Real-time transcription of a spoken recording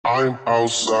I'm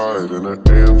outside in an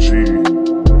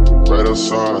AMG, right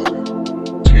outside,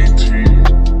 TT,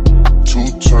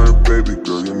 two-turn baby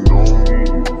girl, you know me.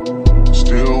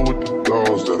 Still with the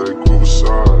dogs that I grew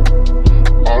beside.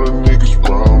 All the niggas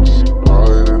round me,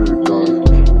 right and they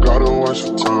die. Gotta watch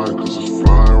the time, cause it's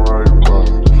flying right by.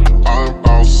 I'm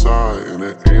outside in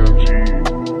an AMG,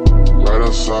 right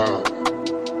outside,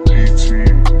 TT,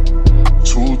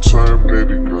 two-turn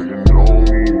baby girl, you know me.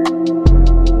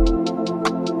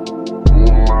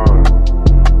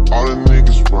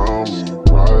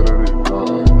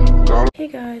 Hey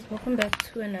guys, welcome back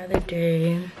to another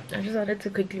day. I just wanted to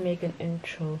quickly make an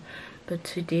intro, but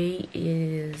today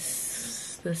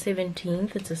is the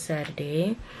 17th. It's a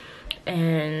Saturday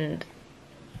and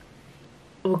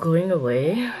we're going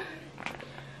away.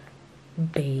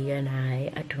 Bae and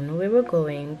I don't know where we're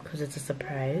going because it's a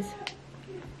surprise.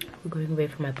 We're going away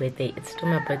for my birthday. It's still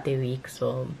my birthday week,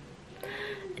 so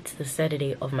it's the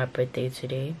Saturday of my birthday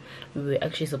today. We were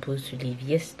actually supposed to leave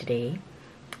yesterday,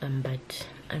 but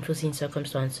unforeseen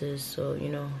circumstances, so you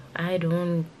know, I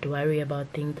don't worry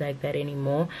about things like that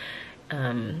anymore.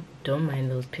 Don't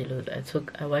mind those pillows.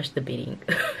 I washed the bedding.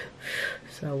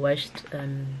 So I washed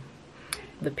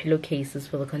the pillowcases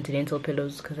for the continental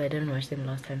pillows because I didn't wash them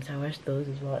last time, so I washed those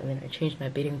as well, and then I changed my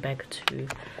bedding back to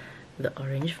the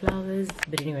orange flowers.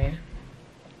 But anyway,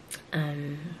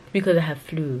 because I have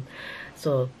flu,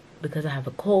 so because I have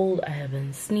a cold, I have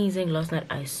been sneezing. Last night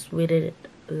I sweated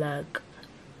like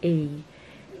a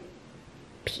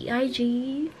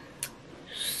pig,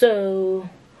 so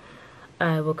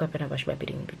I woke up and I washed my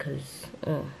bedding because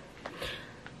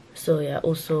so yeah.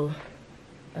 Also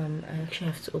I actually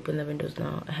have to open the windows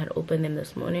now. I had opened them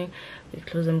this morning, we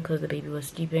closed them because the baby was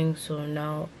sleeping, so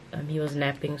now he was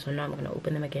napping, so now I'm gonna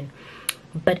open them again.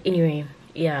 But anyway,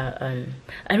 yeah,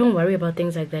 I don't worry about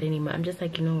things like that anymore. I'm just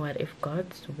like, you know what, if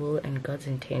God's will and God's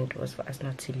intent was for us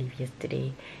not to leave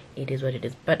yesterday, it is what it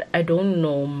is. But I don't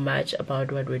know much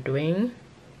about what we're doing.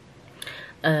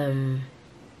 Yeah,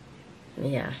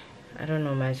 I don't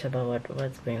know much about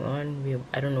what's going on.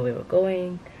 I don't know where we're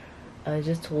going. I was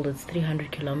just told it's 300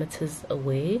 kilometers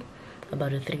away,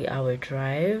 about a 3-hour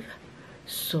drive.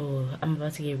 So I'm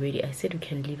about to get ready. I said we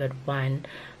can leave at 1,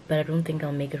 but I don't think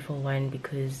I'll make it for 1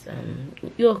 because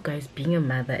yo guys, being a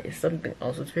mother is something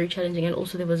else. It's very challenging, and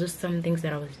also there was just some things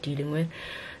that I was dealing with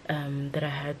that I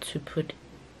had to put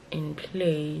in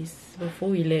place before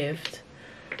we left.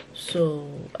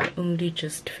 So I only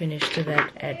just finished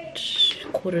that at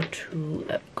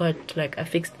 1:45. I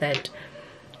fixed that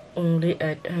only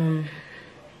at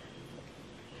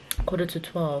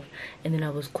 11:45, and then I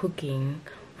was cooking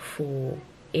for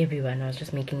everyone. I was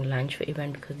just making lunch for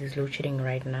everyone because there's load shedding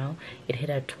right now. It hit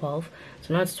at 12,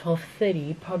 so now it's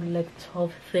 12:30, probably like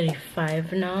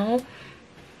 12:35 now.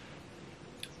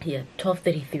 Yeah,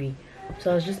 12:33.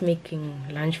 So I was just making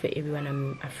lunch for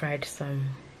everyone. I fried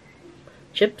some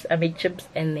chips. I made chips,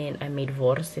 and then I made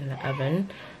wors in the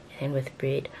oven and with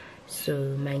bread.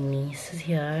 So my niece is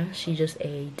here, she just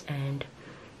ate, and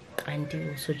auntie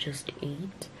also just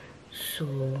ate,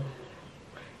 so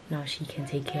now she can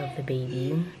take care of the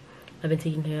baby. I've been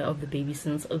taking care of the baby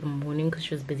since the morning because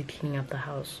she was busy cleaning up the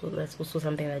house, so that's also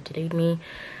something that delayed me.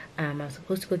 I was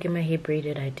supposed to go get my hair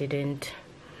braided, I didn't,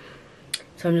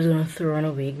 so I'm just gonna throw on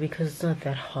a wig because it's not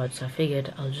that hot. So I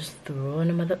figured I'll just throw on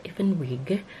another even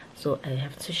wig. So I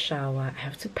have to shower, I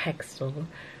have to pack still,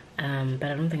 but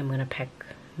I don't think I'm gonna pack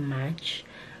much,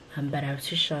 but I have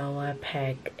to shower,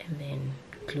 pack, and then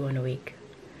glue on a wig.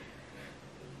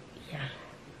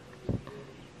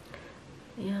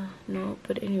 Yeah, no,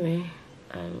 but anyway,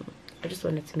 I just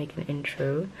wanted to make an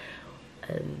intro,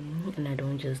 and I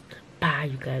don't just bar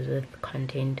you guys with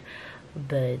content.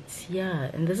 But yeah,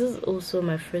 and this is also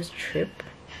my first trip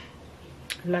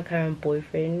with my current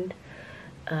boyfriend,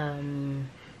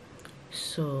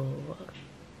 so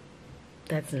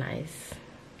that's nice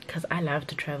because I love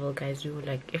to travel, guys.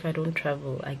 If I don't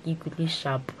travel, I equally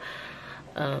shop.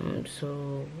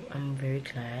 So I'm very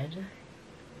glad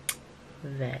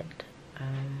that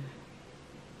I'm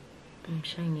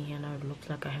shiny here now. It looks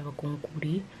like I have a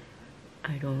konkuri.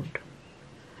 I don't.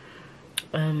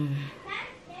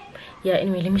 Yeah,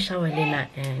 anyway, let me shower Lena,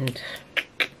 and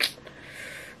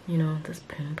you know, this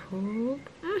pimple.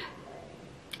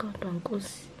 God,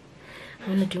 uncles. I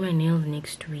want to do my nails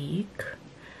next week,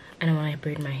 and I want to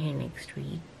braid my hair next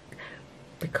week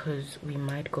because we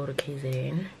might go to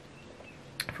KZN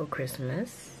for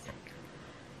Christmas.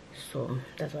 So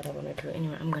that's what I want to do.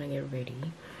 Anyway, I'm gonna get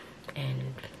ready,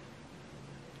 and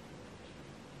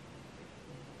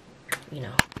you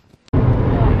know, oh,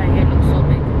 my hair looks so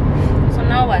big. So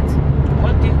now what?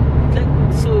 What do you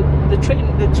like? So the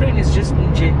train is just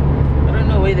in J.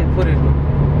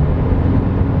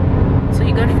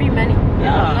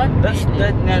 That's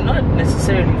not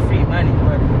necessarily free money,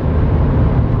 but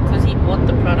because he bought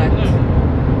the product.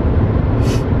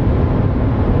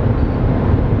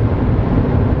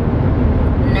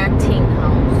 Nutting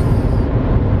house.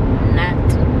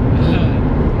 Nut.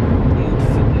 you'd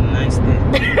fit nice there.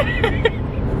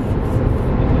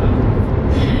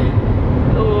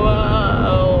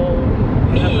 Wow.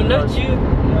 Me, not you.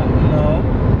 No,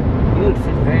 you would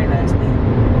fit very nice there.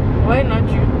 Why not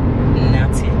you?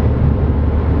 Natty.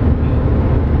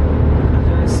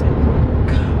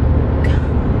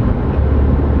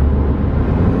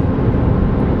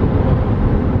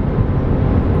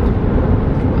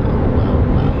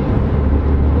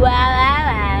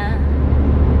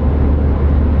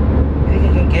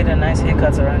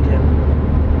 Haircuts around here.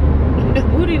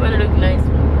 Who do you want to look nice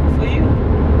for? For you.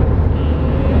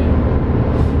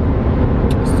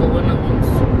 So one of them.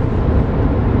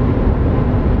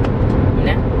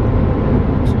 Nah.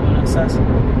 So one of Sas.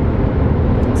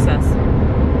 Sas.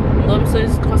 Ngomso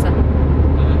is Kosa.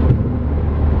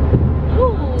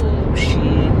 Ooh.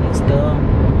 Shit, it's dumb.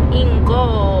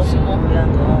 Ingom. So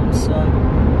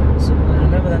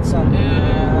remember that song?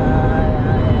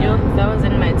 Yo, that was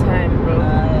in my time, bro.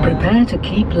 Prepare to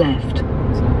keep left.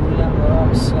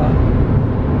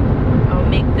 I'll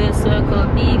make the circle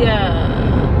bigger.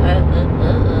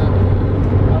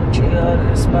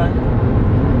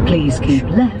 Please keep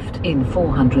left in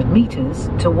 400 meters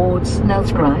towards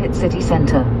Nelspruit city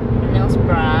center.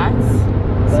 Nelspruit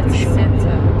city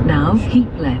center. Now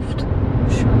keep left.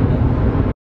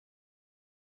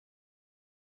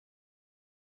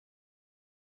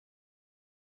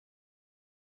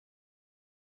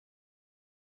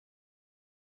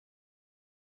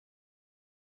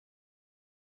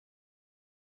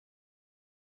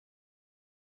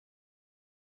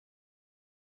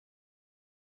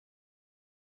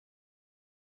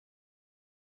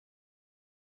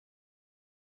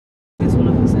 It's all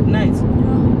of us at night.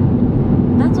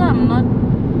 That's why I'm not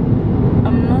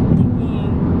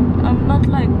thinking, I'm not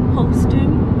like posting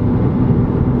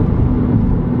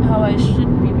how I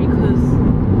should be, because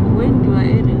when do I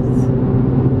edit?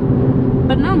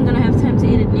 But now I'm gonna have time to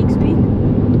edit next week.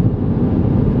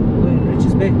 We're in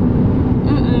Rich's Bay.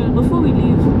 Before we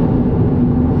leave.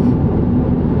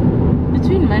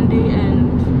 Between Monday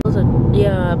and...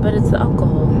 Yeah, but it's the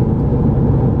alcohol.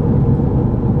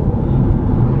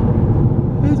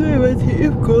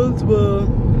 If girls were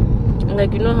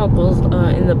like, you know how girls are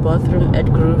in the bathroom at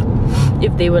Groove,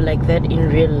 if they were like that in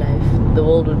real life, the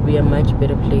world would be a much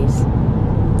better place.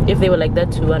 If they were like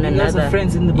that to one another. You guys are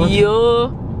friends in the bathroom.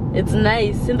 Yo, it's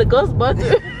nice in the girls'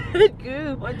 bathroom.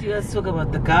 What do you guys talk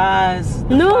about? The guys?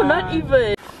 The no, fun? not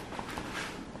even.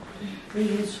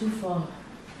 It's too far.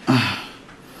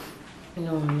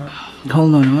 No, I'm not.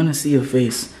 Hold on, I want to see your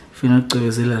face. If you're not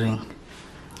glowing.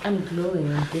 I'm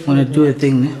glowing. Want to do a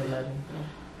thing, ne?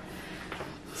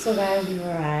 So guys, we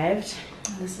arrived.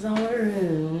 This is our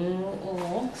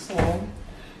room. So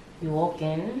you walk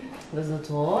in, there's a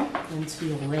door, and to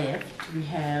your left we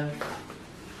have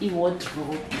a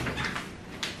wardrobe.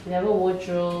 We have a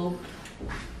wardrobe.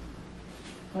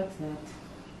 What's that?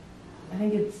 I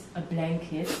think it's a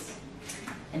blanket,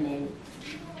 and then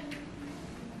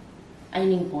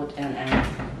ironing board and iron.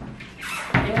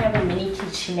 Then we have a mini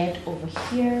kitchenette over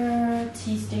here,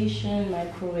 tea station,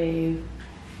 microwave,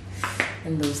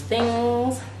 and those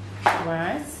things.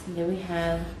 Right. And then we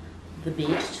have the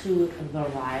bed to the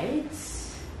right.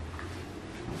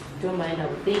 Don't mind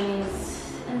our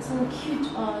things. And some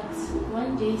cute art.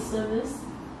 1 day service.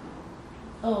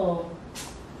 Oh,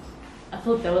 I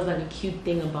thought that was like a cute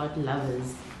thing about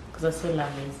lovers, because I saw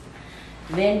lovers.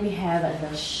 Then we have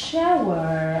the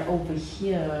shower over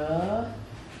here,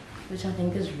 which I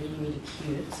think is really, really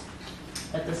cute.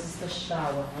 But this is the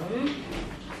shower.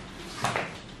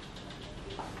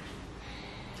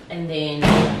 And then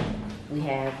we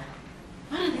have,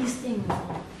 what are these things?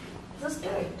 Is this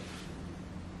dirt?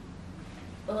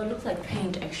 Well, it looks like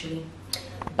paint actually.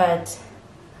 But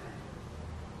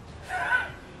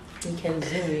you can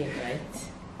zoom in, right?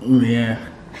 Yeah.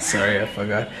 Sorry, I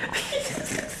forgot.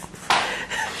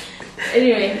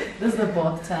 Anyway, this is the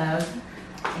bathtub.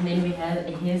 And then we have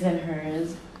a his and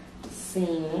hers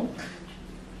sink.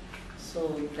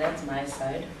 So that's my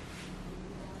side.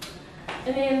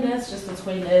 And then that's just the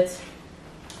toilet.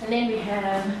 And then we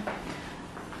have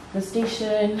the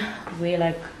station where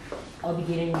like I'll be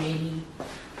getting ready,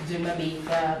 doing my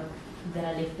makeup. Then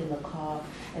I left in the car.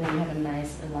 And then we have a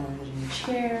nice lounging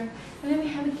chair. And then we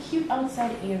have a cute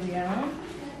outside area.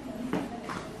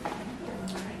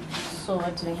 So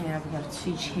what do we have? We have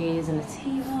 2 chairs and a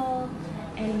table.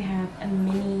 And we have a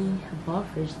mini bar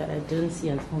fridge that I didn't see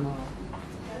until now.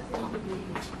 Oh,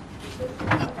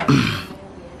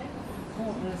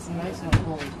 that's nice and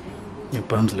cold. Your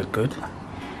bums look good.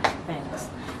 Thanks.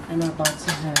 And I'm about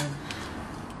to have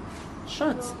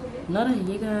shots. Not a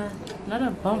Jaeger, not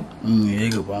a bomb.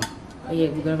 Jaeger bomb. Oh yeah,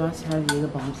 we're about to have Jaeger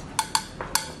bombs.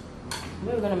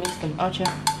 We're gonna mix them. Archer.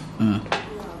 We're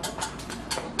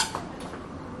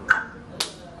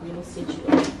gonna sit you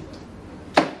up.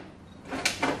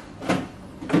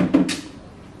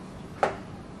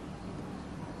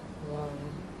 Wow.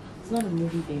 It's not a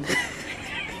movie thing.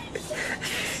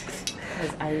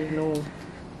 Because I know.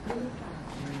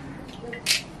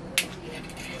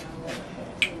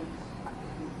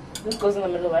 This goes in the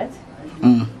middle, right?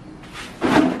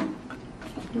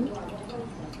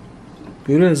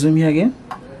 You want to zoom here again?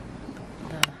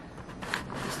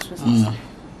 Just twist this.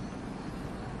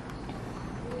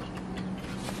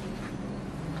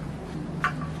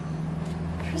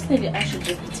 Personally, I should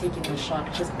just be taking a shot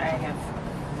because I have.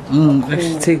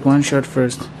 Actually, take one shot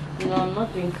first. No, I'm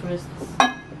not doing first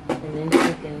and then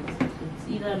second. It's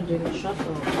either I'm doing a shot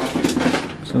or.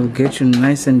 So it'll get you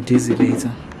nice and dizzy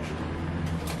later.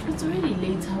 It's already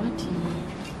late. What do you mean?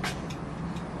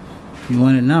 You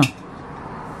want it now?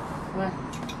 What?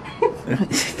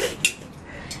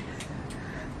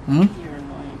 Hmm? You're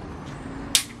annoying.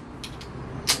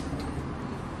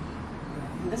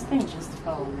 This thing just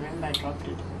fell. Remember, I dropped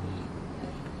it.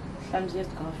 Sam's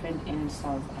girlfriend in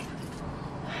South Africa.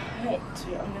 Right, to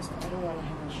be honest, I don't want to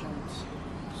have a shot.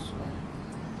 So.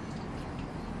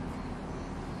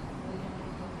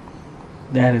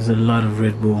 That is a lot of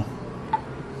Red Bull.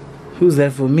 Who's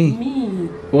that for me? Me.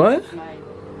 What? Like,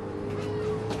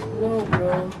 no,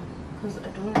 bro. Because I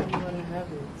don't really want to have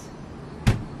it.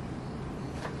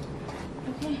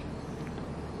 Okay.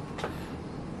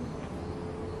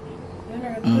 When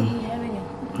are we having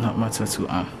it? Not my tattoo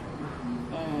arm.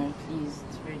 Please,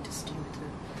 it's very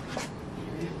distinctive.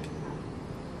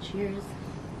 Cheers.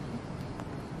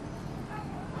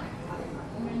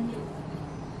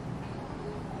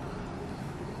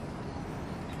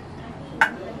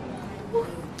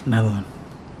 Another one.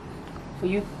 For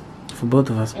you? For both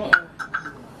of us.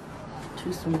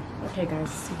 Too soon. Okay, guys,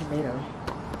 see you later.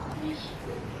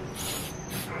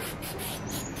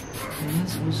 You're not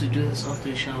supposed to do this after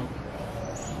a shower.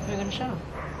 We're gonna shower.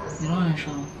 You don't want to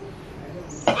shower.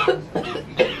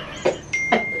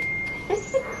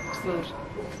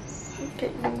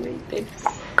 Okay, wait then.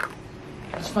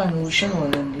 It's fine, we'll shower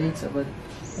then later, but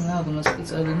now the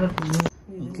mosquitoes are not moving.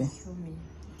 Okay. Kill me.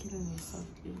 Kill me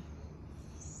softly.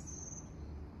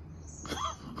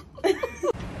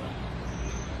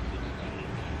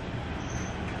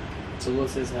 So what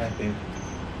says hi, babe?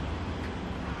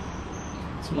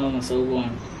 It's Mama so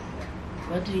warm.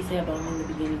 What did he say about me in the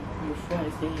beginning before I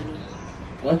say hello?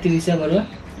 What did he say about what?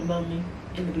 About me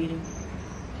in the beginning.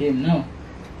 Him, no.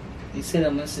 He said I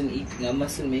mustn't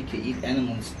make you eat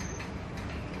animals.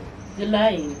 You're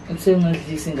lying. I'm saying I'm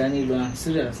listening to anyone.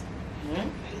 Serious.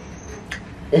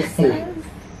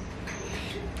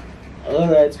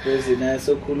 Alright, President.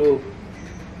 So cool.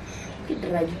 Get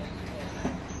ready.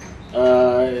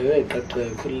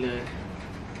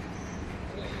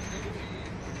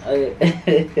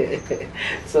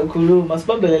 So cool.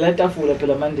 Masibambele la tafula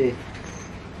phela manje.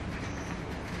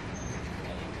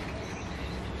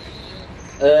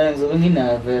 Ngizobe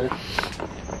nginavela.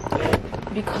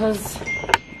 Because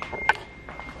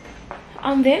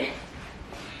I'm there.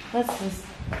 What's this?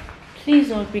 Please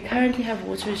note, we currently have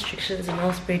water restrictions in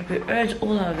Nelspruit. We urge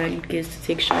all our valued guests to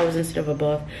take showers instead of a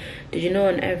bath. Did you know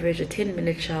on average a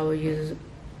 10-minute shower uses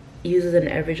an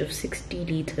average of 60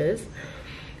 liters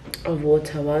of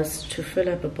water, whilst to fill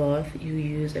up a bath you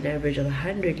use an average of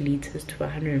 100 liters to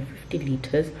 150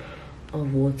 liters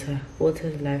of water. Water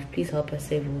is life. Please help us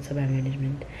save water by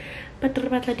management. But what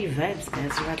about the vibes,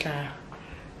 guys? What about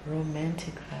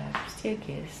romantic vibes? Dear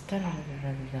guests,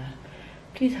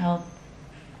 please help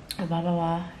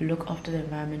look after the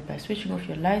environment by switching off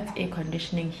your lights, air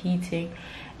conditioning, heating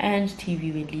and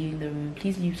TV when leaving the room.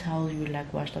 Please leave towels you would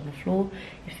like washed on the floor.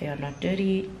 If they are not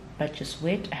dirty but just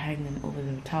wet, hang them over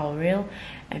the towel rail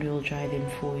and we will dry them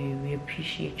for you. We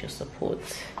appreciate your support.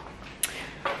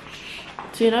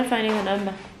 So you're not finding the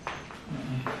number?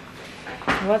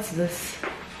 What's this?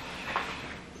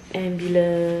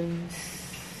 Ambulance.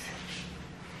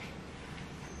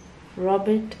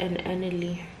 Robert and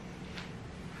Annalie.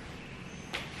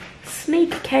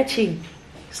 Snake catching.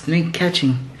 Snake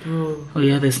catching? Bro. Oh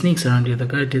yeah, there's snakes around here. The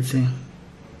guy did say.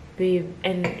 Babe,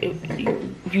 and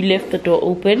you left the door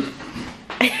open?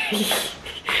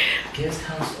 Guest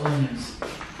house owners.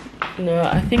 No,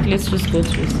 I think let's just go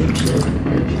to reception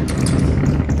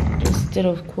instead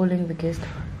of calling the guest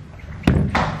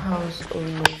house house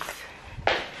always.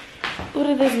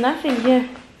 Oh, there's nothing here.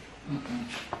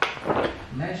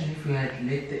 Imagine if we had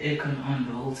let the aircon on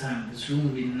the whole time. This room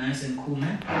would be nice and cool,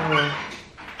 man. Oh.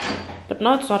 But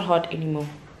now it's not hot anymore.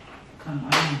 Come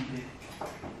on, babe.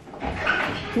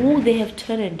 Oh, they have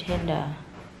turned and tender.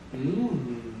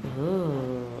 Ooh.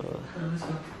 Oh. Let's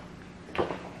go.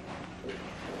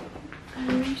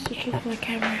 Let me switch off my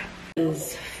camera.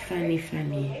 It's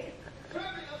funny.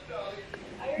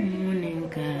 Morning,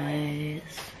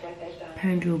 guys.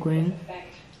 Apparently we're going.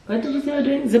 What did you say we're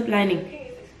doing? Zip lining.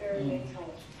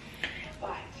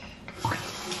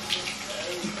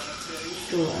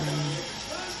 So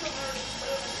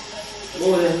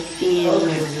thinking my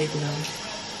wig now.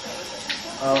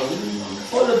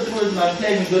 All the people in my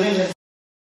plane don't even.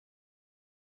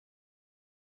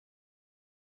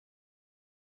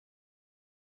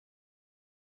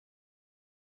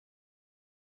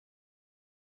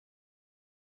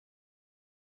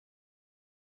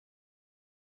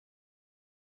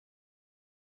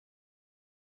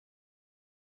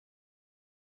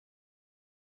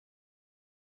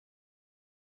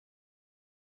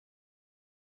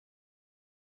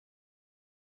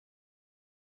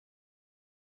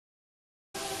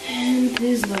 And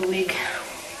this is the wig.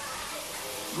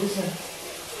 Listen.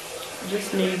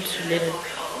 Just need to let it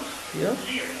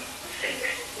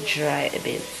dry a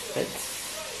bit, but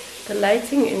the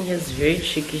lighting in here is very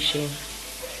tricky.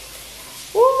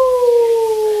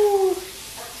 Woo!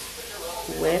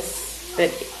 West,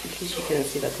 but at least you can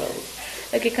see the clouds.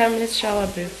 Okay, come, let's shower,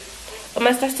 bro. Oh,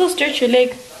 must I still stretch your leg?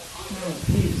 No,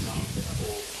 please.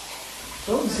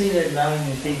 Don't say that now in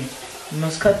your thing. You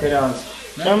must cut that out.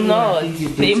 I'm not.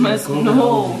 They must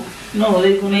know. No,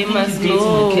 they must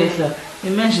know. know.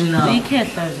 Imagine now. They can't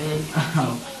have it.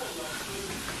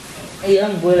 A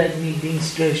young boy like me being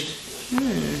stretched.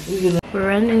 We're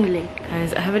running late,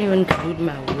 guys. I haven't even glued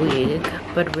my wig,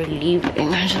 but we're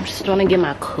leaving. I just want to get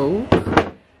my coat.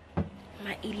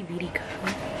 My itty bitty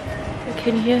coat. I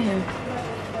can hear him.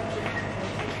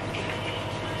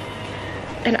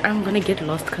 And I'm gonna get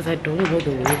lost because I don't know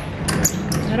the way.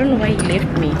 I don't know why he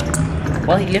left me.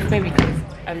 Well, he left me because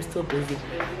I'm still busy.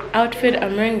 Outfit,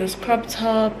 I'm wearing this crop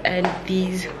top and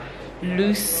these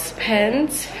loose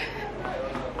pants.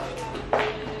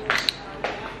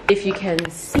 If you can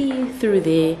see through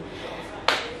there,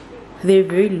 they're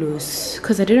very loose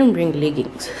because I didn't bring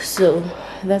leggings. So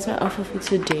that's my outfit for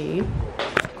today.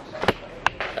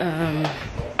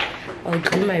 I'll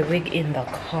do my wig in the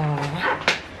car.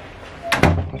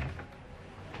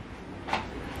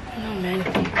 Oh man,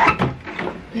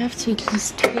 we have to at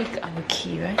least take our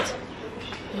key, right?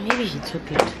 Maybe he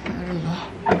took it. I don't know.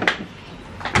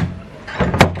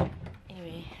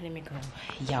 Anyway, let me go.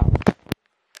 Yow.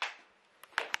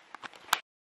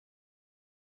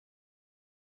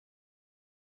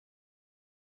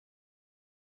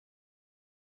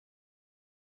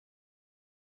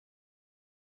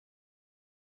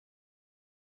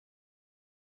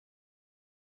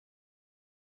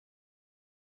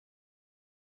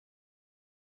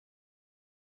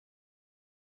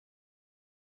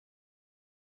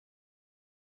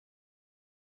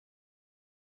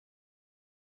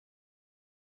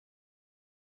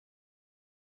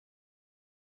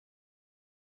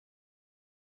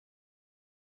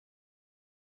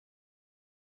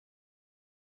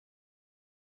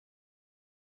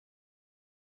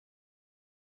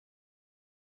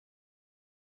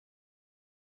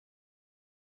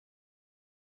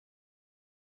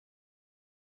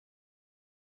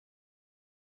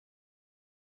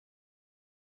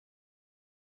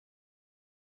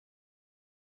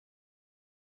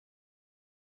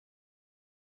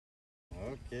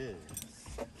 Okay.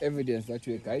 Evidence that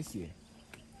you're guys here.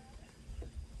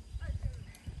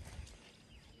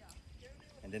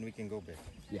 And then we can go back.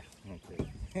 Yeah. Okay.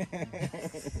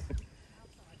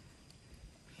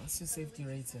 What's your safety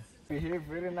rating? Behave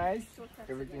very nice.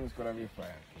 Everything is gonna be fine.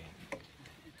 Okay.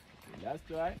 Last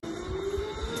try.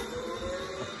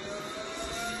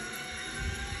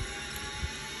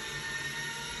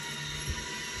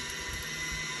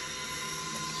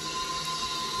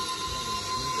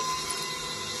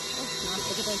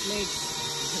 Look at those legs.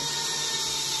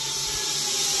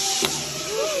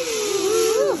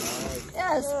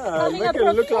 Yes, Make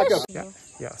it look like a...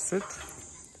 Yeah, sit.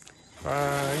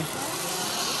 Bye.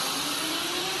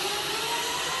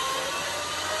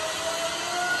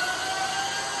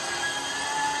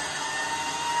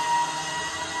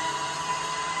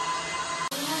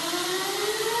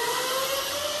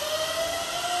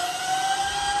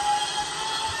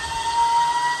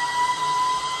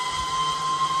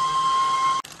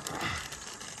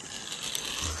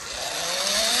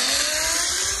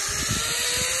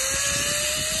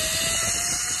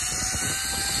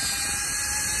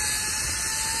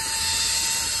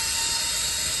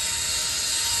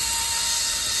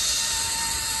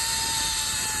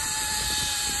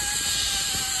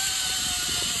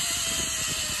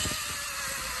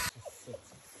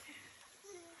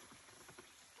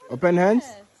 Open hands.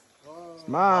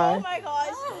 Smile. Oh my gosh.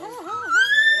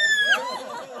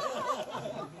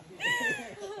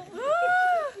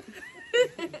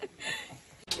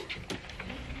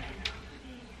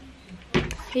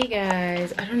 Hey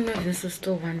guys, I don't know if this is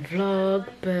still one vlog,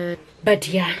 but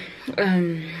yeah,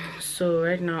 so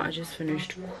right now I just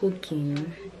finished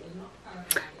cooking.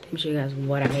 Let me show you guys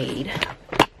what I made.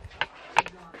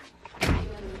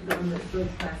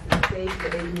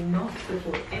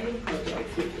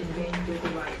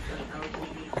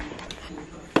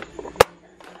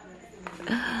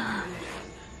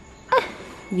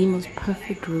 The most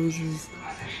perfect roses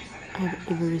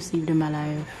I've ever received in my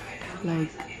life.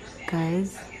 Like,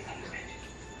 guys,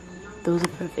 those are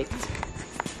perfect.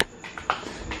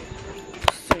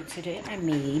 So today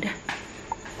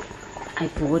I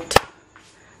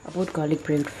bought garlic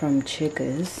bread from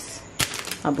Checkers.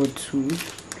 I bought 2,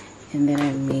 and then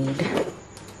I made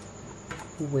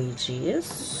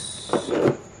wedges.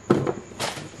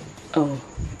 Oh,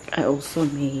 I also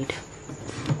made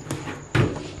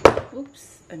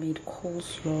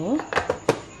coleslaw,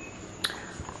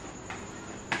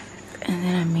 and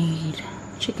then I made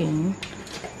chicken,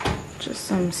 just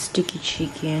some sticky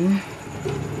chicken,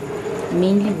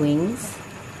 mainly wings,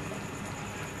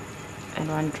 and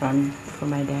 1 drum for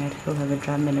my dad. He'll have a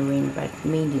drum and a wing, but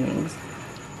mainly wings.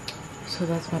 So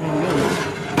that's what I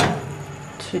made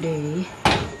today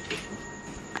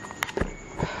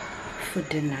for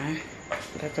dinner.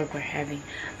 That's what we're having.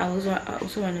 I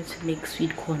also wanted to make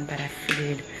sweet corn, but I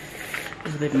figured it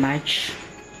was a bit much,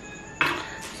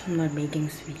 so I'm not making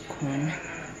sweet corn.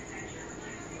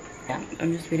 Yeah,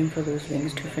 I'm just waiting for those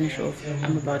wings to finish off.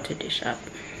 I'm about to dish up.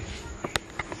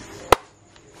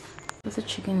 What the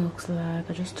chicken looks like.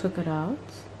 I just took it out,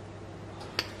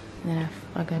 and then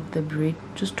I got the bread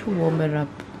just to warm it up.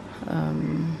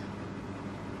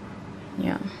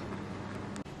 Yeah.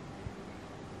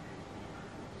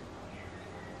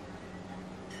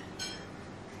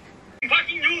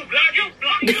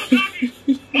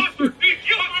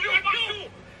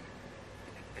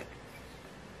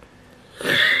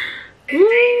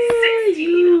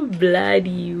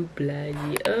 You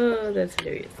bloody. Oh, that's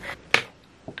hilarious.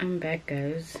 I'm back,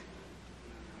 guys.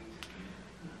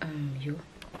 I'm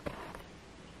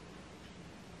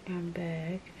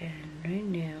back, and right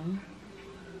now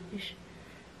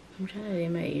I'm trying to lay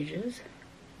my edges.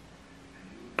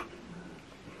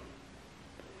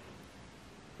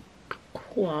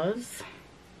 Cause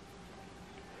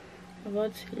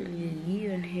about to leave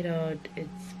and head out.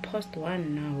 It's past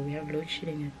 1 now. We have load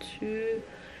shedding at 2,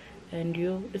 and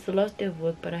it's the last day of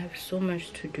work, but I have so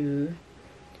much to do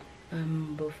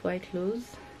before I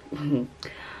close.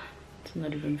 It's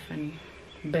not even funny,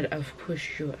 but I've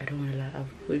pushed you. I don't want to lie,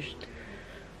 I've pushed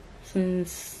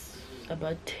since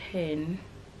about 10.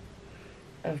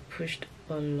 I've pushed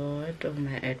a lot of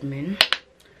my admin,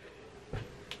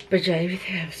 but yeah,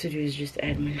 everything I have to do is just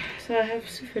admin. So I have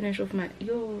to finish off my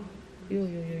I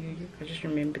just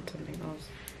remembered something else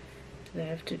that I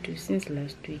have to do since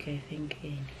last week, I think.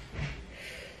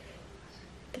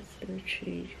 That's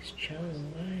literally just jello.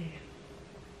 Why?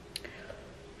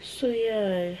 So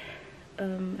yeah,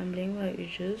 I'm laying my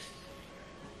edges,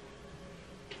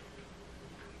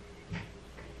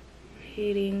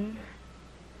 heading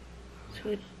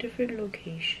to a different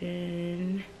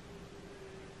location.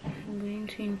 I'm going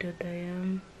to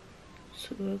Indodayam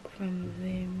to work from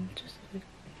them. Just like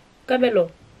Kabelo.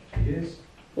 Yes.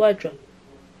 Wajwa.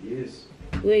 Yes.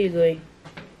 Where are you going?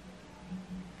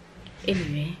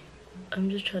 Anyway, I'm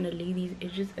just trying to lay these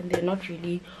edges, and they're not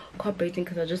really cooperating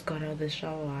because I just got out of the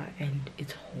shower and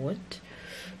it's hot.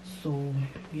 So,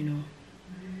 you know,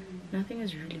 nothing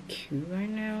is really cute right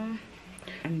now.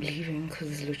 I'm leaving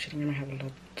because it's literally gonna have a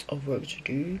lot of work to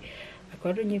do. I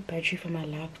got a new battery for my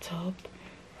laptop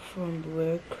from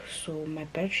work, so my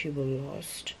battery will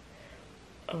last.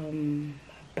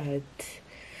 But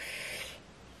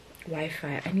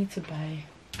Wi-Fi, I need to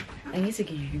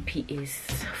get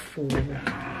UPS for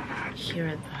here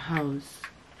at the house.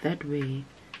 That way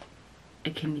I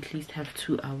can at least have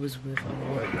 2 hours worth of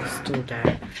work still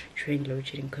done during load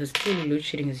shedding, because clearly load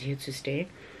shedding is here to stay.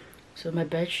 So my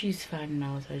battery is fine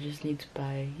now, so I just need to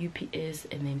buy UPS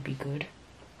and then be good.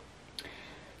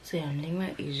 So yeah, I'm laying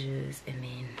my edges and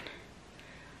then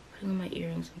putting on my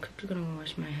earrings. I'm quickly gonna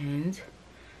wash my hands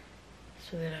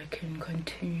so that I can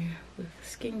continue with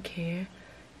skincare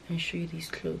and show you these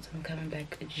clothes. I'm coming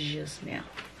back just now.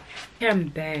 Here I'm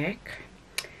back.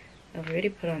 I've already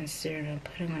put on serum. I'm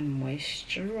putting on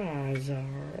moisturizer.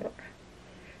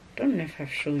 Don't know if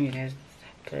I've shown you guys,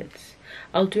 but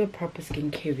I'll do a proper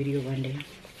skincare video one day.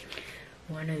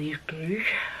 One of these days.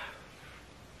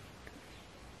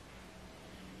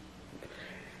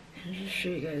 I'll just show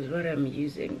you guys what I'm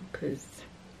using, because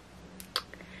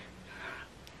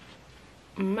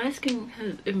my skin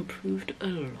has improved a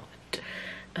lot.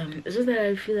 It's just that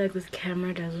I feel like this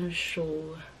camera doesn't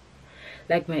show,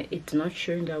 like it's not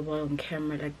showing that well on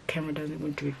camera. Like camera doesn't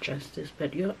even do it justice.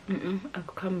 But yeah,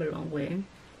 I've come a long way.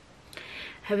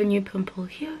 Have a new pimple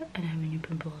here and I have a new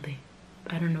pimple there.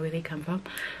 I don't know where they come from,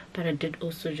 but I did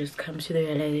also just come to the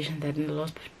realization that in the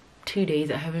last 2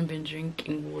 days I haven't been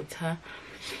drinking water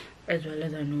as well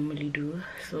as I normally do,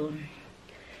 so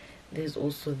there's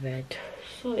also that.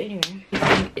 So anyway, this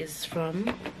thing is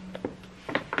from,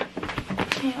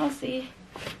 can y'all see,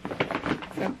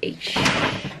 from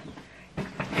H&M.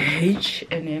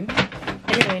 Anyway,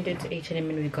 I went to H&M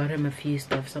and we got him a few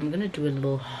stuff, so I'm gonna do a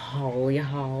little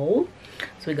haul.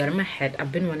 So we got him a hat.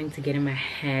 I've been wanting to get him a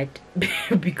hat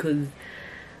because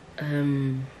I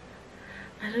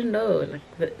don't know, like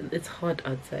it's hot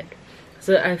outside.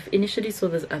 So I initially saw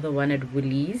this other one at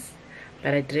Woolies,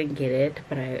 but I didn't get it.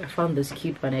 But I found this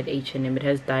cute one at H&M. It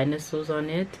has dinosaurs on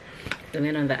it, and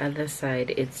then on the other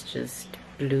side it's just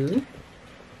blue,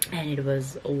 and it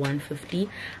was $150.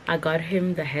 I got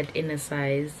him the hat in a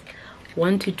size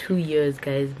 1 to 2 years,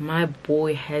 guys. My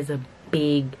boy has a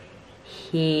big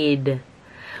head.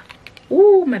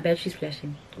 Ooh, my battery's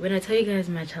flashing. When I tell you guys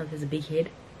my child has a big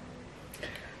head,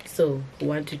 so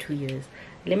 1 to 2 years.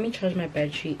 Let me charge my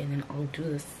battery and then I'll do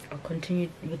this. I'll continue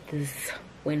with this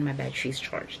when my battery is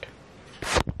charged.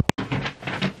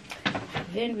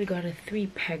 Then we got a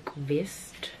 3-pack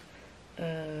vest,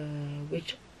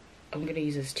 which I'm gonna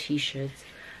use as t-shirts,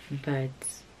 but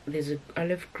there's an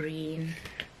olive green,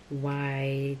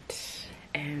 white,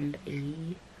 and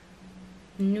a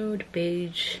nude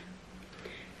beige.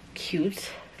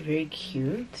 Cute, very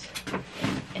cute.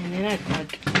 And then I got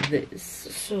this.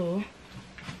 So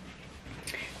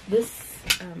this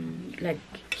like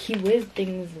he wears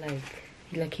things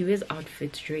like he wears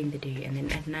outfits during the day, and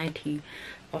then at night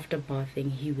after bathing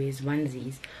he wears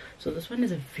onesies. So this one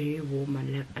is a very warm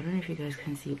one. Like, I don't know if you guys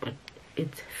can see, but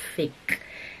it's thick.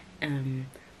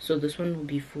 So this one will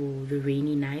be for the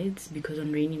rainy nights, because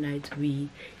on rainy nights he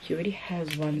already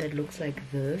has one that looks like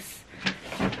this.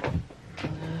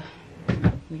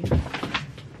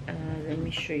 Let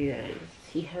me show you guys.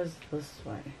 He has this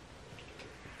one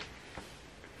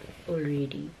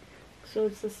already, so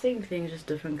it's the same thing, just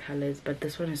different colors, but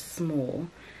this one is small.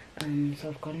 So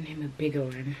I've gotten him a bigger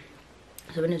one,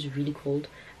 so when it's really cold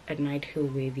at night he'll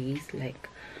wear these, like.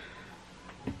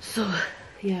 So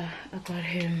yeah, I got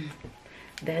him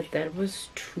that was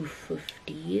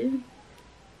 $250.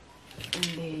 And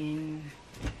then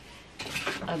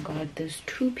I got this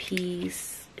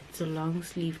 2-piece. It's a long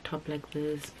sleeve top like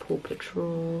this, Paw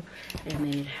Patrol, and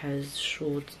then it has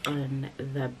shorts on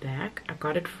the back. I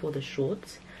got it for the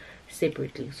shorts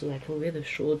separately, so like we'll wear the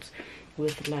shorts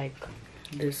with like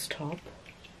this top,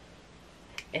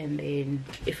 and then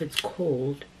if it's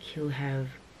cold he'll have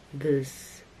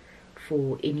this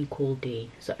for any cold day.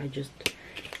 So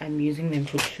I'm using them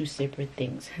for 2 separate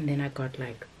things. And then I got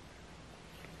like,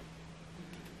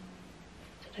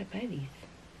 did I buy these?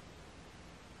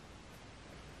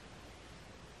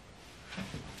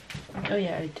 Oh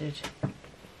yeah, I did.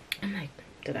 I'm like,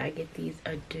 did I get these?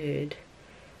 I did.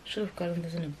 Should have gotten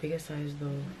this in a bigger size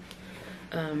though.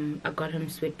 I got him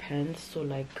sweatpants, so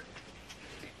like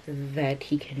that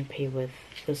he can pair with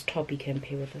this top, he can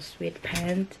pair with a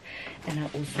sweatpants. And I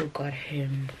also got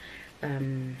him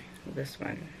this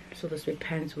one. So the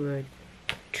sweatpants were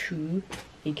 2,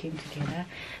 they came together.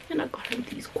 And I got him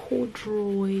these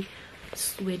corduroy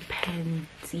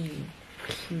sweatpantsy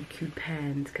cute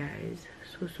pants, guys.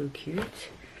 So cute.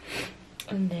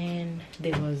 And then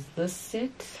there was this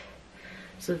set.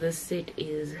 So this set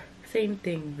is same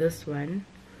thing. This one,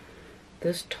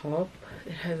 this top,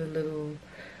 it has a little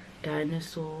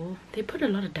dinosaur. They put a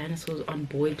lot of dinosaurs on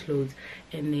boy clothes.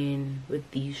 And then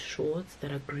with these shorts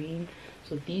that are green,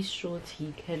 so these shorts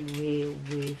he can wear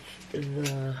with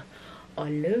the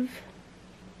olive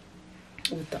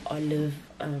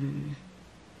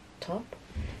top,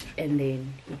 and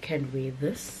then you can wear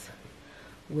this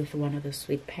with one of the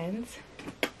sweatpants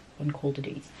on colder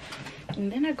days. And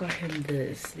then I got him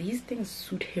this. These things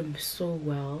suit him so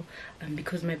well,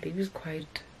 because my baby's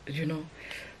quite, you know,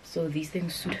 so these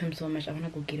things suit him so much. I want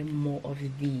to go get him more of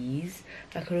these.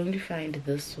 I could only find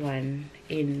this one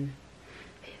in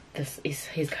this is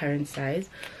his current size.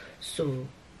 So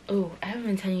oh, I haven't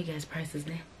been telling you guys prices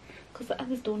now, because the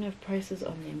others don't have prices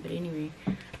on them. But anyway,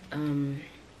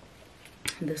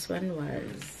 this one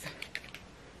was,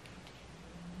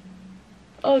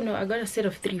 oh no, I got a set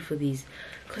of 3 for these,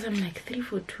 because I'm like 3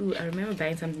 for 2. I remember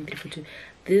buying something 3 for 2,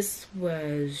 This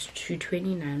was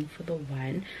 $2.29 for the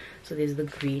one. So there's the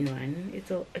green one.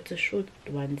 It's a short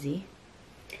onesie.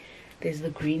 There's the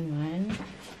green one.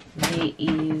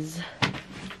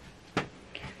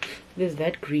 There's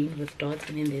that green with dots,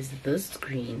 and then there's this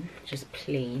green, just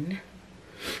plain,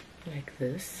 like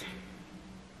this.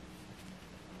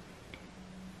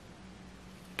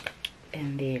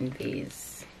 And then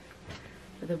there's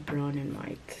the brown and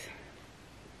white.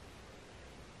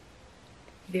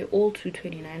 They're all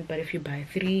 $2.29, but if you buy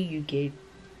 3 you get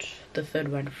the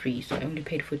third one free, so I only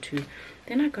paid for 2.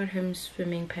 Then I got him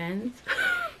swimming pants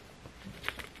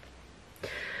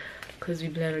because we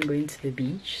plan on going to the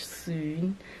beach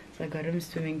soon. So I got him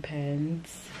swimming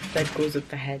pants that goes with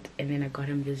the hat, and then I got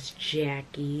him this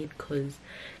jacket because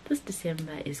this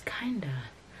December is kind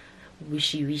of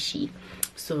wishy-wishy.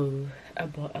 So I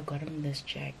got him this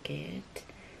jacket.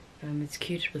 It's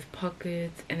cute with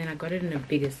pockets, and then I got it in a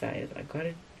bigger size. I got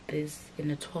this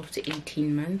in a 12 to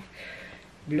 18 month.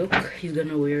 Look, he's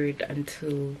gonna wear it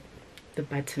until the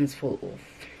buttons fall off,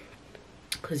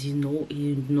 because he's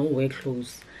nowhere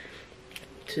close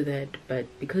to that. But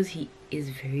because he is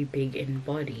very big in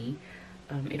body,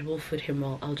 it will fit him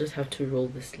well. I'll just have to roll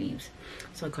the sleeves.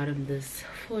 So I got him this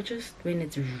for just when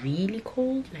it's really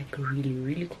cold, like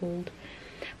really cold.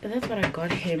 But that's what I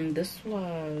got him. This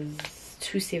was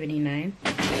 $2.79.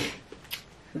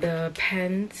 The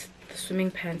pants, the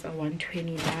swimming pants, are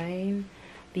 $1.29.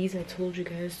 These, I told you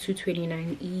guys,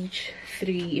 $2.29 each.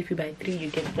 3, if you buy 3 you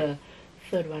get the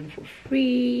third one for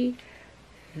free.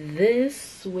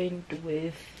 This went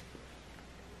with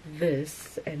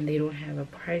this, and they don't have a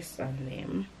price on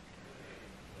them.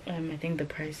 I think the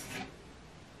price,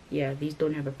 yeah, these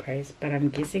don't have a price, but I'm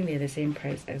guessing they're the same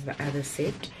price as the other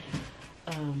set.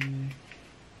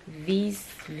 These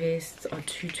vests are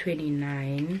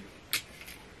 $2.29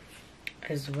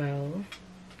 as well.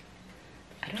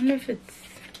 I don't know if it's,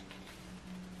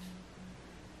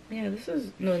 yeah, this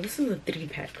is a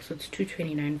 3-pack, so it's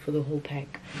 $2.29 for the whole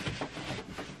pack.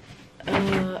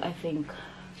 I think,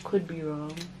 could be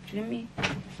wrong. I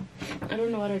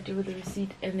don't know what I did with the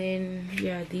receipt. And then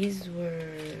yeah, this was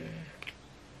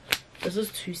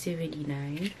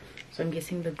 $2.79. So I'm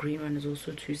guessing the green one is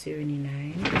also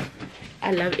 $2.79.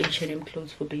 I love H&M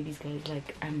clothes for babies, guys.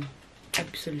 Like, I'm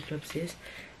absolutely obsessed.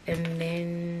 And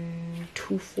then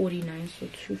 $2.49, so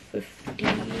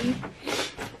 $2.50.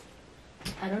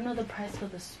 I don't know the price for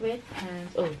the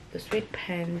sweatpants. Oh, the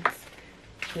sweatpants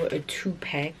were a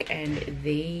 2-pack, and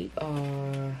they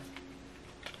are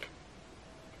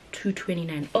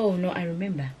 $2.29. Oh no, I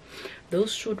remember.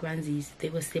 Those short onesies, they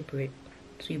were separate.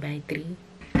 So you buy 3,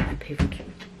 you pay for 2.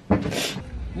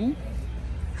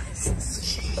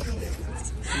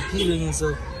 Healing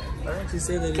yourself. Why don't you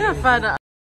say that?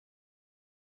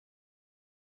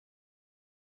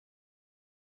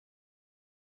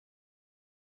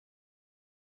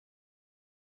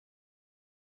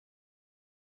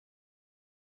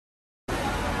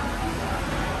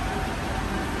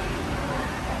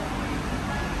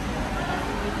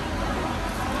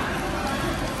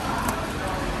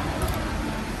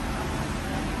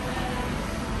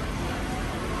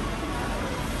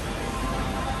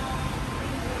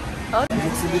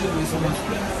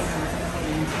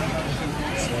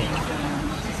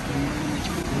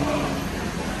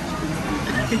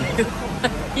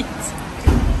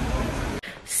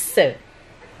 So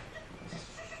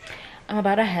I'm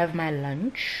about to have my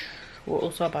lunch. We're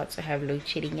also about to have load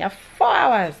shedding. Yeah, 4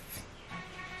 hours.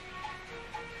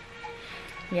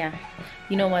 Yeah,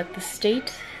 you know what, the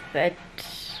state that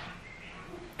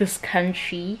this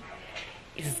country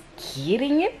is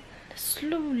getting it,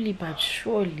 slowly but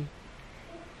surely,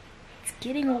 it's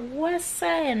getting worse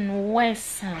and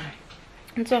worse.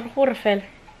 And so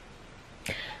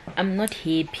I'm not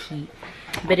happy.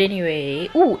 But anyway,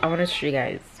 oh, I want to show you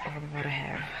guys what I'm about to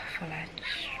have for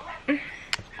lunch.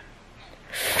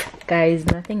 Guys,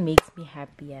 nothing makes me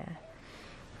happier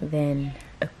than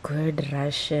a good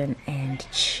Russian and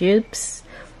chips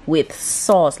with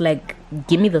sauce. Like,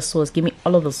 give me the sauce, give me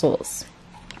all of the sauce.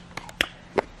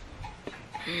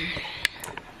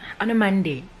 On a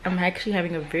Monday, I'm actually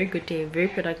having a very good day, a very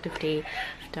productive day.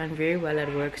 I've done very well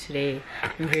at work today.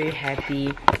 I'm very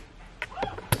happy.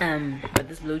 But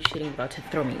this load shedding is about to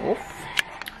throw me off,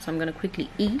 so I'm gonna quickly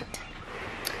eat,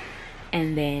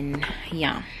 and then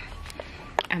yeah,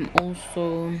 I want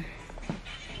to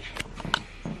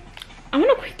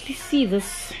quickly see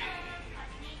this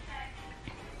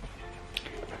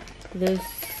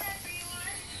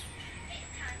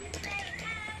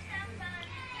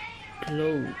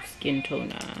glow skin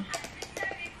toner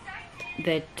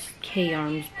that K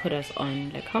Arms put us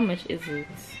on. Like, how much is it?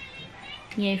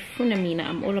 Yeah, Funamina,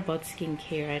 I'm all about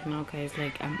skincare right now, guys.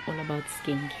 Like, I'm all about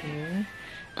skincare.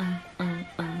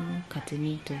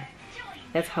 Katanito.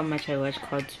 That's how much I watch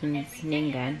cartoons.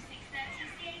 Nengan.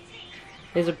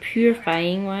 There's a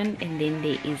purifying one, and then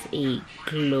there is a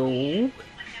glow.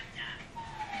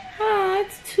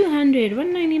 It's 200,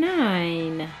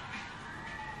 199.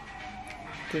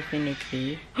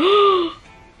 Definitely.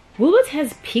 Woolworths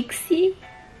has Pixie.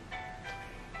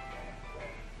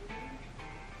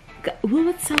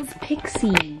 Woolworths sells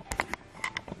Pixie.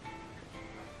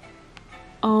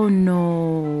 Oh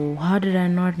no, how did I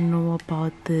not know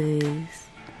about this?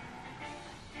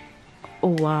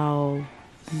 Oh wow,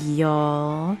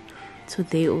 y'all. So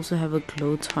they also have a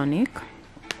glow tonic.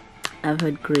 I've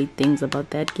heard great things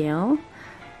about that, girl.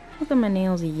 Look at my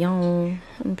nails, y'all.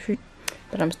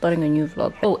 But I'm starting a new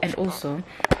vlog. Oh, and also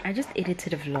I just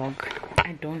edited a vlog.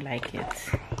 I don't like it.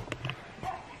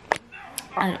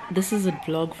 This is a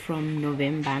vlog from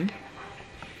November.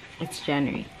 It's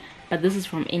January, but this is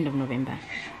from end of November.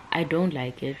 I don't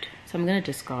like it, so I'm gonna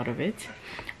discard of it.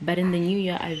 But in the new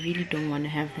year, I really don't want to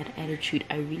have that attitude.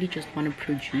 I really just want to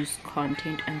produce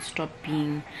content and stop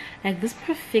being like this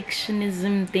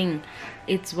perfectionism thing.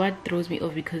 It's what throws me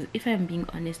off, because if I'm being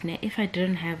honest now, if I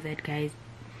didn't have that, guys,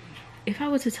 if I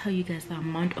were to tell you guys the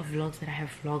amount of vlogs that I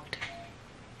have vlogged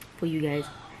for you guys,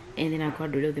 and then I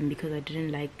got rid of them because I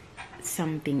didn't like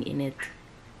something in it,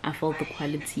 I felt the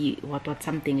quality what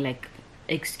something like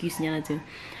excuse me,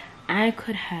 I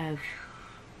could have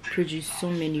produced so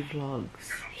many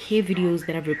vlogs, hair videos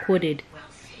that I've recorded.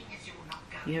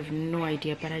 You have no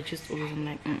idea, but I just always am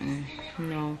like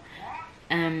no.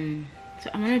 So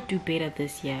I'm gonna do better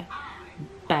this year,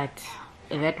 but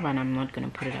that one I'm not gonna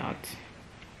put it out.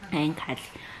 I ain't cut,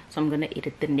 so I'm gonna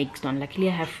edit the next one. Luckily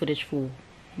I have footage for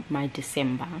my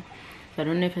December, so I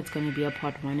don't know if it's gonna be a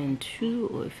part 1 and 2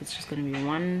 or if it's just gonna be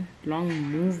one long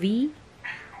movie.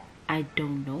 I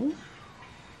don't know,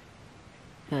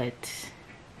 but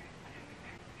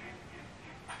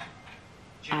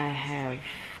I have,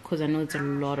 because I know it's a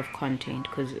lot of content,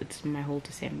 because it's my whole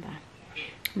December.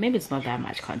 Maybe it's not that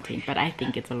much content, but I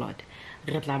think it's a lot.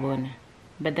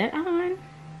 But that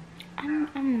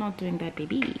I'm not doing that,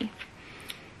 baby.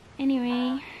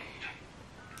 Anyway,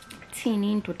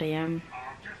 teeny what I am.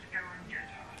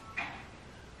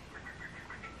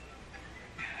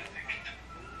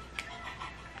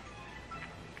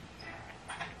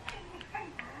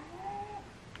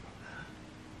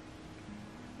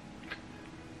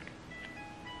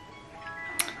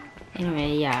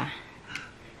 Anyway, yeah,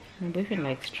 my boyfriend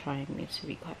likes trying me, to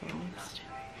be quite honest.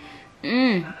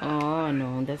 Oh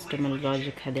no, that's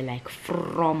Dermalogica. They're like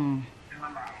from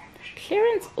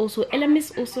Clarence. Also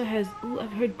LMS also has,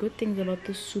 I've heard good things about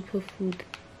this superfood.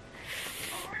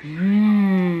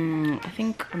 I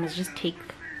think I must just take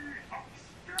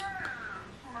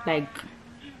like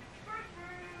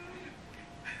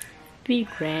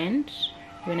 $3,000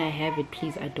 when I have it.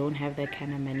 Please, I don't have that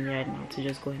kind of money right now to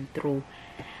just go and throw.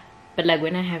 But like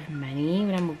when I have money,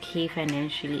 when I'm okay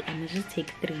financially, I'm gonna just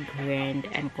take $3,000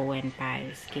 and go and buy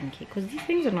skincare, because these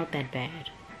things are not that bad.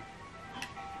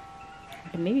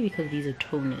 But maybe because these are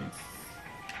toners.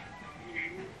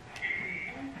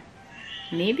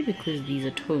 Maybe because these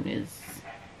are toners.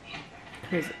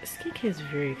 Because skincare is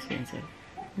very expensive.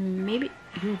 Maybe,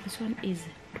 yo, this one is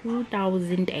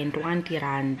 2,020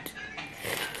 rand.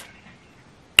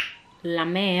 La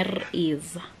Mer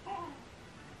is,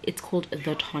 it's called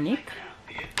The Tonic.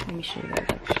 Let me show you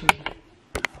that actually.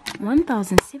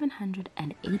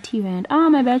 1,780 rand.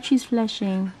 My battery's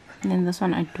flashing. And then this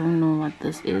one, I don't know what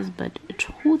this is, but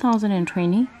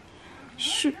 2020.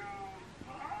 Shoo.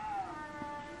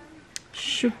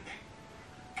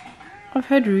 I've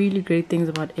heard really great things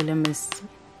about LMS.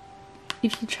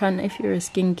 If you're a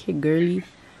skincare girly,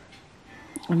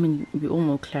 I mean, we all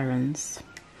know Clarence,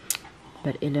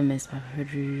 but LMS, I've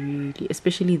heard really,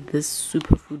 especially this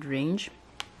superfood range,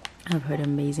 I've heard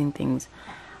amazing things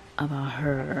about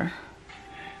her.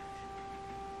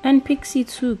 And Pixie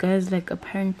too, guys. Like,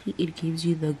 apparently it gives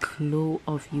you the glow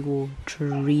of your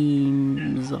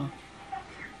dreams.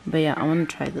 But yeah, I want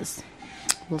to try this.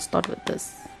 We'll start with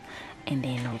this and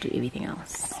then I'll do everything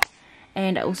else.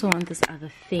 And I also want this other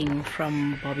thing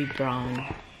from Bobbi Brown.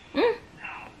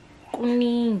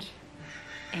 And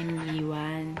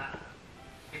Yuan.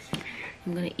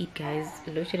 I'm gonna eat, guys.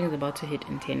 Load shedding is about to hit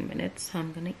in 10 minutes, so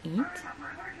I'm gonna eat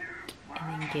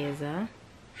and then geza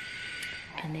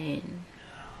and then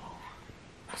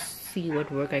see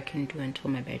what work I can do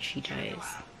until my battery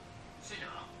dies.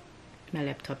 My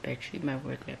laptop battery, my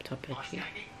work laptop battery.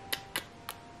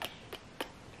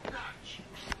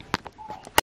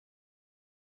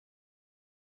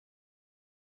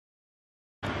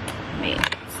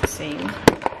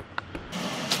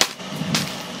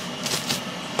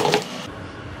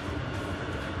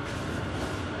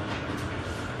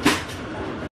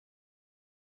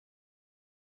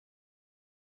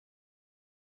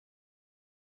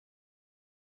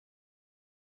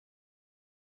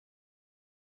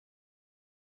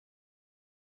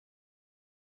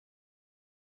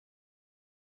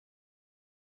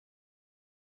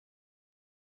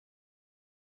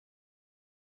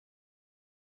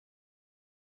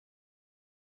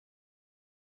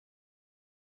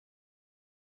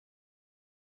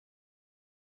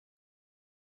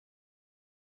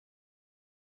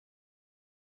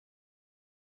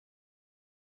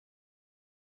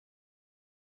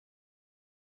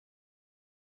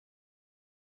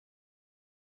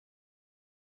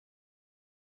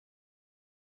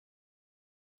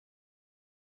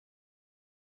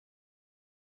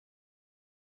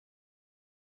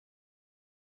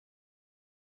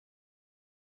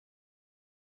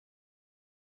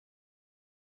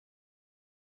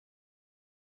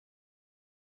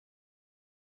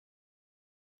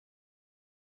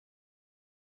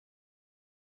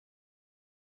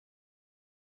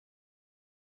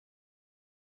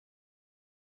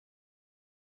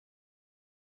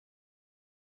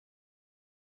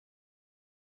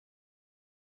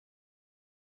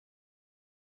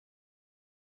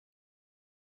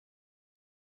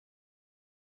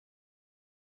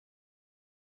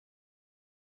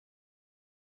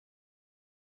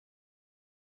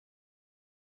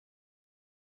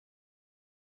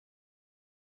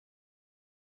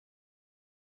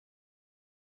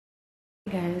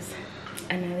 Guys,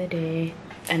 another day,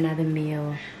 another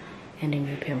meal, and a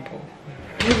new pimple.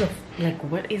 Like,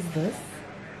 what is this?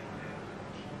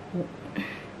 You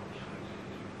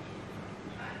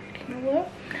know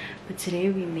what? But today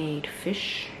we made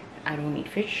fish. I don't eat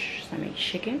fish, so I made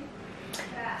chicken.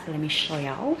 So let me show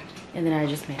y'all. And then I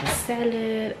just made a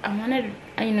salad.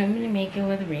 I normally make it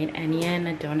with red onion.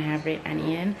 I don't have red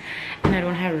onion, and I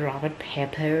don't have raw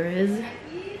peppers,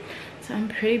 so I'm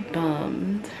pretty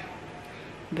bummed.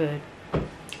 But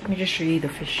let me just show you the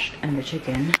fish and the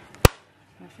chicken.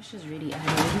 My fish is ready. I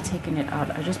had already taken it out.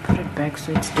 I just put it back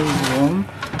so it stays warm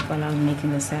while I was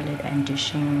making the salad and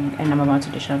dishing, and I'm about to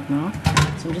dish out now.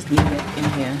 So I'm just leaving it in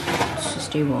here to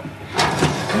stay warm.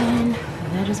 And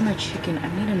that is my chicken. I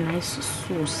made a nice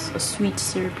sauce, a sweet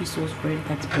syrupy sauce for it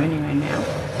that's burning right now.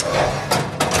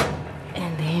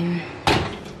 And then,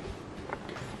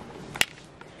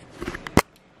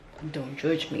 don't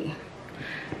judge me,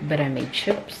 but I made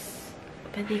chips,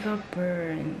 but they got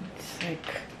burned.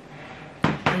 Like,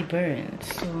 they burned.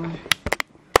 So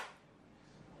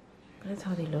that's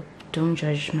how they look. Don't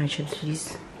judge my chips,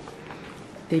 please.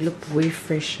 They look way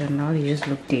fresher now. They just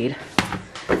look dead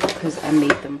because I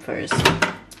made them first.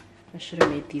 I should have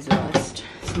made these last.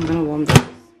 So I'm gonna warm them.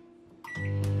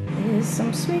 Here's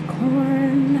some sweet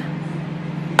corn.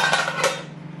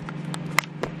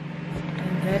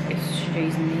 And that is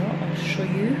today's meal. I'll show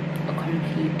you a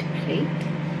complete plate.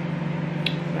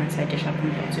 Once I dish up,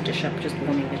 I'm about to dish up, just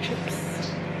warming the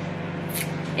chips.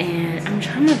 And I'm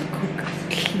trying to cook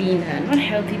cleaner, not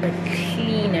healthy, but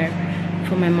cleaner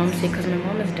for my mom's sake, because my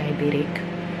mom is diabetic.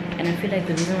 And I feel like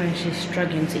the reason why she's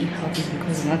struggling to eat healthy is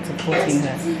because I'm not supporting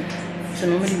her. So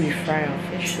normally we fry our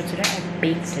fish. So today I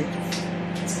baked it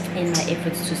in my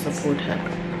efforts to support her.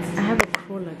 I have a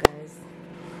crawler, guys.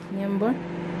 Remember?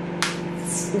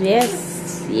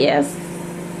 Yes, yes,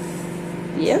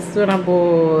 yes, Donna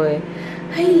boy.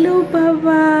 Hello,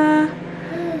 Baba.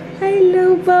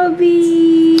 Hello,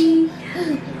 Bobby.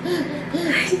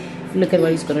 Look at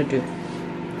what he's gonna do.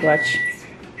 Watch.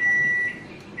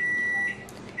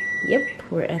 Yep,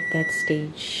 we're at that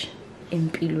stage in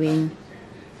Pilwing.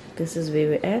 This is where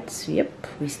we're at. So, yep,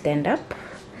 we stand up,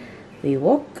 we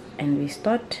walk, and we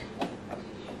start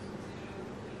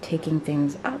taking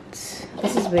things out.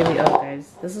 This is where we are,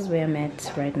 guys. This is where I'm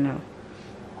at right now.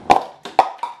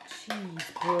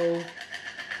 Jeez, bro.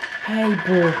 Hi,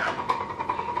 bro.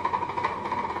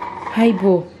 Hi,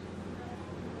 bro.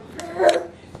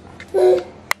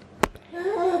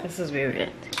 This is where we're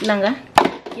at. Nanga,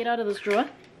 get out of this drawer.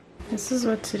 This is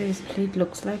what today's plate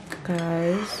looks like,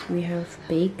 guys. We have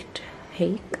baked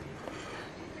hake,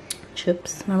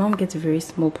 chips. My mom gets a very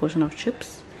small portion of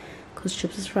chips because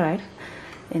chips is fried,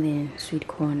 and then sweet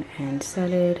corn and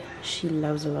salad. She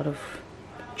loves a lot of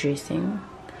dressing.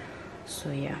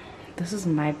 So yeah, this is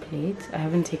my plate. I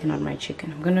haven't taken out my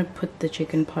chicken. I'm gonna put the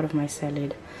chicken part of my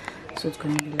salad, so it's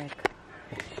gonna be like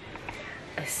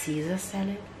a Caesar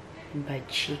salad but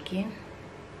chicken.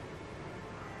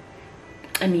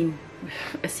 I mean,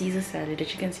 a Caesar salad, a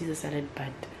chicken Caesar salad,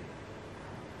 but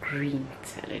green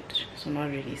salad. So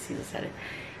not really Caesar salad.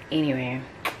 Anyway,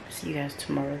 see you guys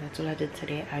tomorrow. That's all I did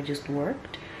today. I just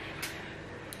worked.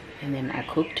 And then I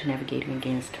cooked, navigating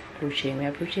against load shedding. We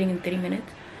have load shedding in 30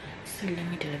 minutes. So let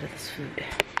me deliver this food.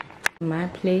 My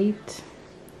plate,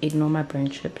 ignore my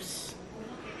burnt chips.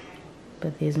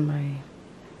 But there's my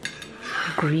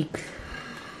Greek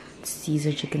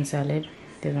Caesar chicken salad.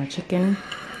 There's my chicken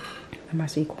and my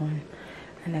sweet corn,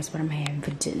 and that's what I'm having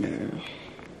for dinner.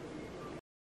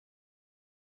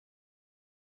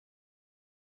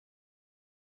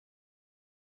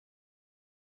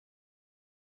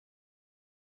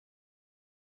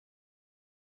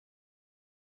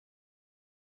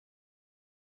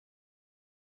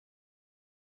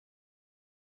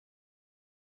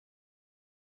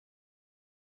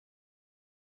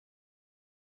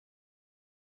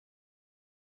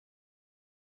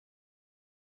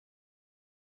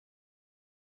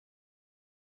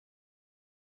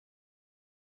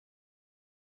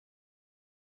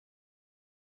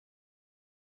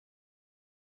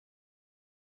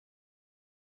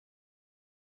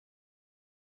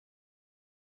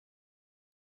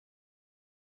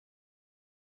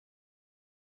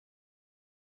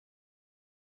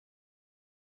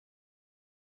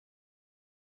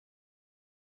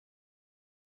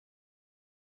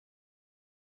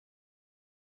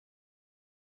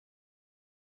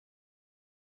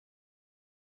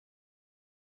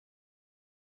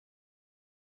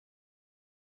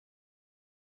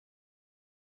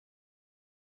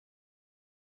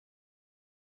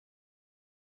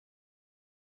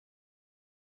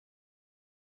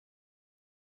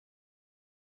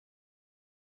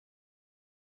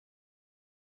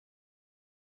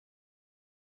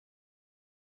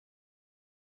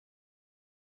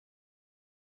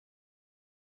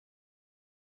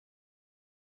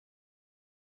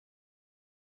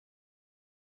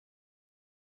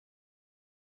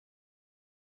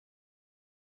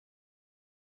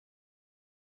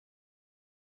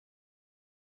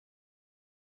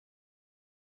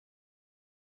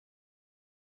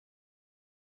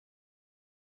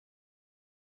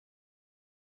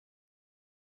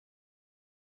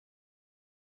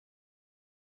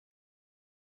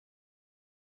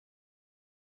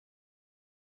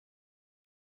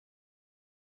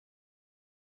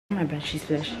 my battery's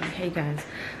flashing. Hey guys,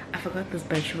 I forgot this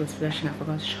battery was flashing. I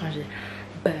forgot to charge it.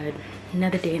 But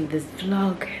another day in this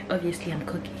vlog. Obviously I'm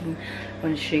cooking. I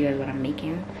want to show you guys what I'm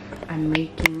making. I'm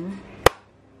making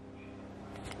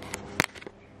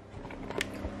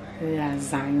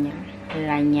lasagna.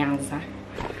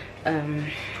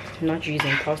 Not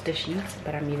using pasta sheets,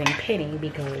 but I'm using penny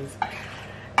because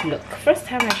look, first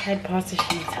time I tried pasta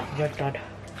sheets, it worked out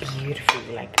beautiful,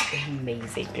 like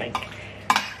amazing, like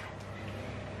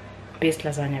best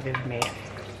lasagna I've ever made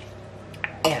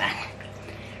ever.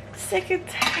 Second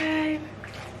time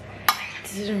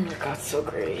it didn't work out so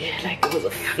great, like it was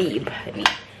a feeb, honey.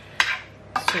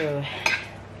 So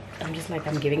I'm just like,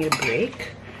 I'm giving it a break.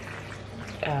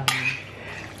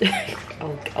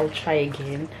 I'll try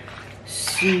again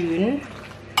soon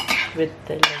with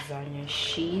the lasagna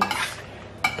sheets,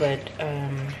 but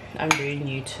I'm very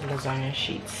new to lasagna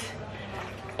sheets,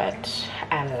 but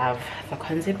I love the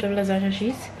concept of lasagna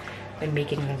sheets and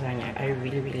making lasagna. I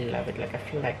really love it. Like I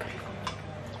feel like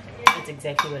it's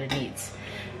exactly what it needs.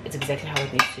 It's exactly how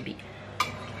it needs to be.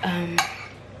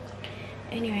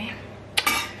 Anyway,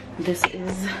 this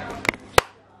is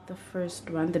the first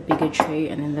one, the bigger tray,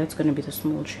 and then that's gonna be the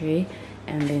small tray,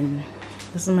 and then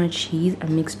this is my cheese. I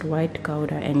mixed white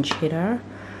gouda and cheddar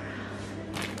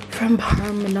from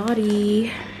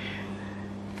Parmigiani,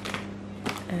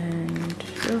 and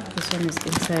this one is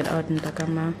inside out in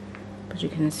Takama, but you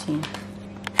can see.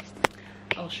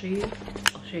 I'll show you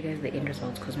guys the end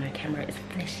results because my camera is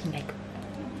flashing like.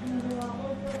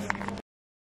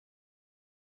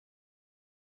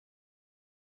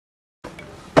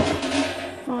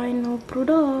 Final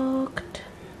product.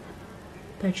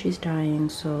 Battery's dying,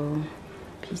 so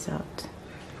peace out.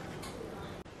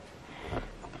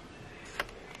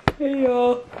 Hey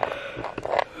y'all,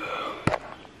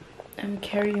 I'm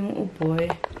carrying oh boy.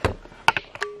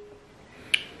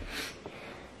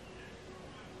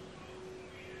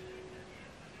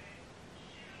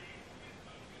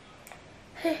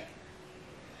 Hey.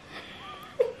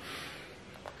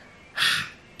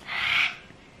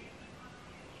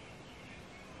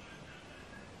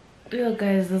 Yo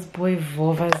guys, this boy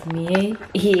vovas me.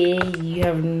 Yeah, you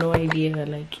have no idea.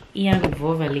 Like, young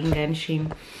vova lingan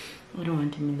shame. I don't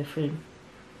want him in the frame.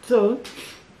 So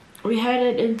we had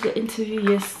it in the interview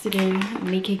yesterday,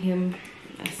 making him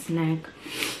a snack,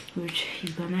 which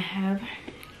he's gonna have.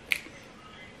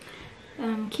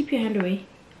 Keep your hand away.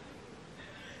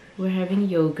 We're having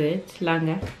yogurt,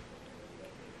 langa,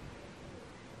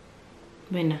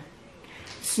 Vena,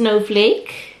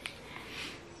 snowflake.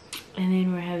 And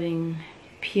then we're having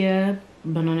pear,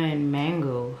 banana, and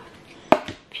mango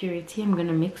purity. I'm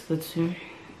gonna mix the two,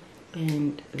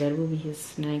 and that will be his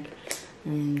snack.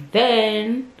 And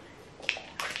then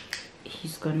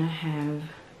he's gonna have,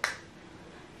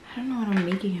 I don't know what I'm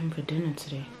making him for dinner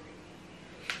today.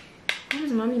 What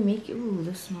does mommy make? Ooh,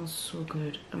 this smells so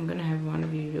good. I'm gonna have one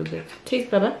of your yogurt.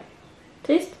 Taste, Baba.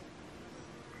 Taste.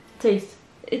 Taste.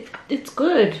 It's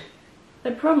good.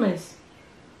 I promise.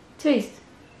 Taste.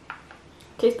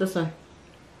 Taste this one.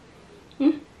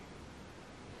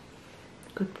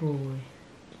 Good boy.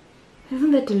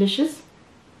 Isn't that delicious?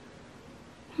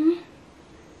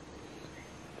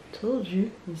 Told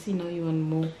you. You see, now you want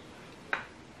more.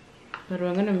 But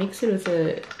we're gonna mix it with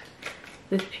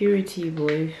this purity,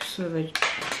 boy, so that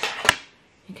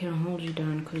it can hold you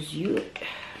down, because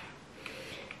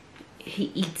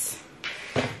he eats,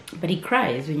 but he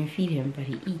cries when you feed him, but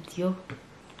he eats, yo.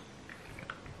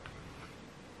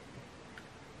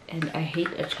 And I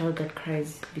hate a child that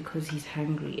cries because he's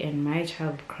hungry. And my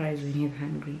child cries when he's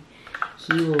hungry.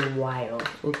 He will while.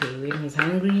 Okay, when he's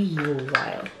hungry, he will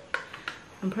while.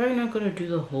 I'm probably not going to do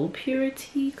the whole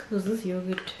purity because this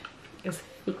yogurt is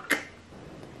thick.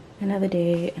 Another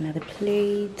day, another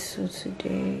plate. So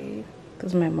today,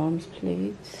 this is my mom's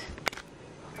plate.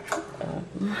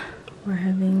 We're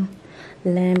having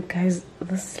lamb. Guys,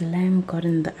 this lamb got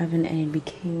in the oven and it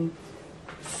became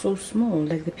so small,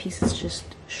 like the pieces just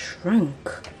shrunk.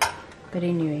 But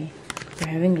anyway, we're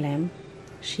having lamb,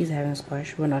 she's having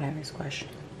squash, we're not having squash.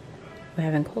 We're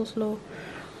having coleslaw,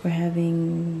 we're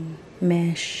having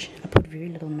mash. I put very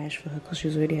little mash for her because she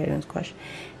was already having squash.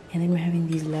 And then we're having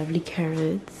these lovely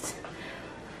carrots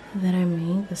that I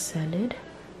made, the salad,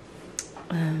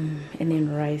 and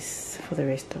then rice for the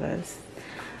rest of us.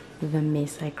 The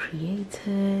mess I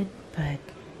created. But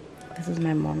this is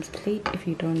my mom's plate. If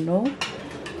you don't know,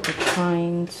 we're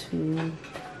trying to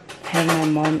have my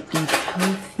mom eat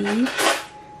healthy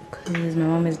because my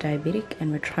mom is diabetic,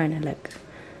 and we're trying to like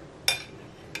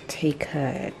take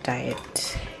her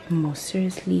diet more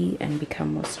seriously and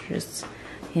become more serious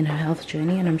in her health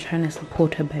journey. And I'm trying to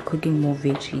support her by cooking more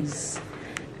veggies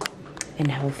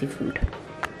and healthy food.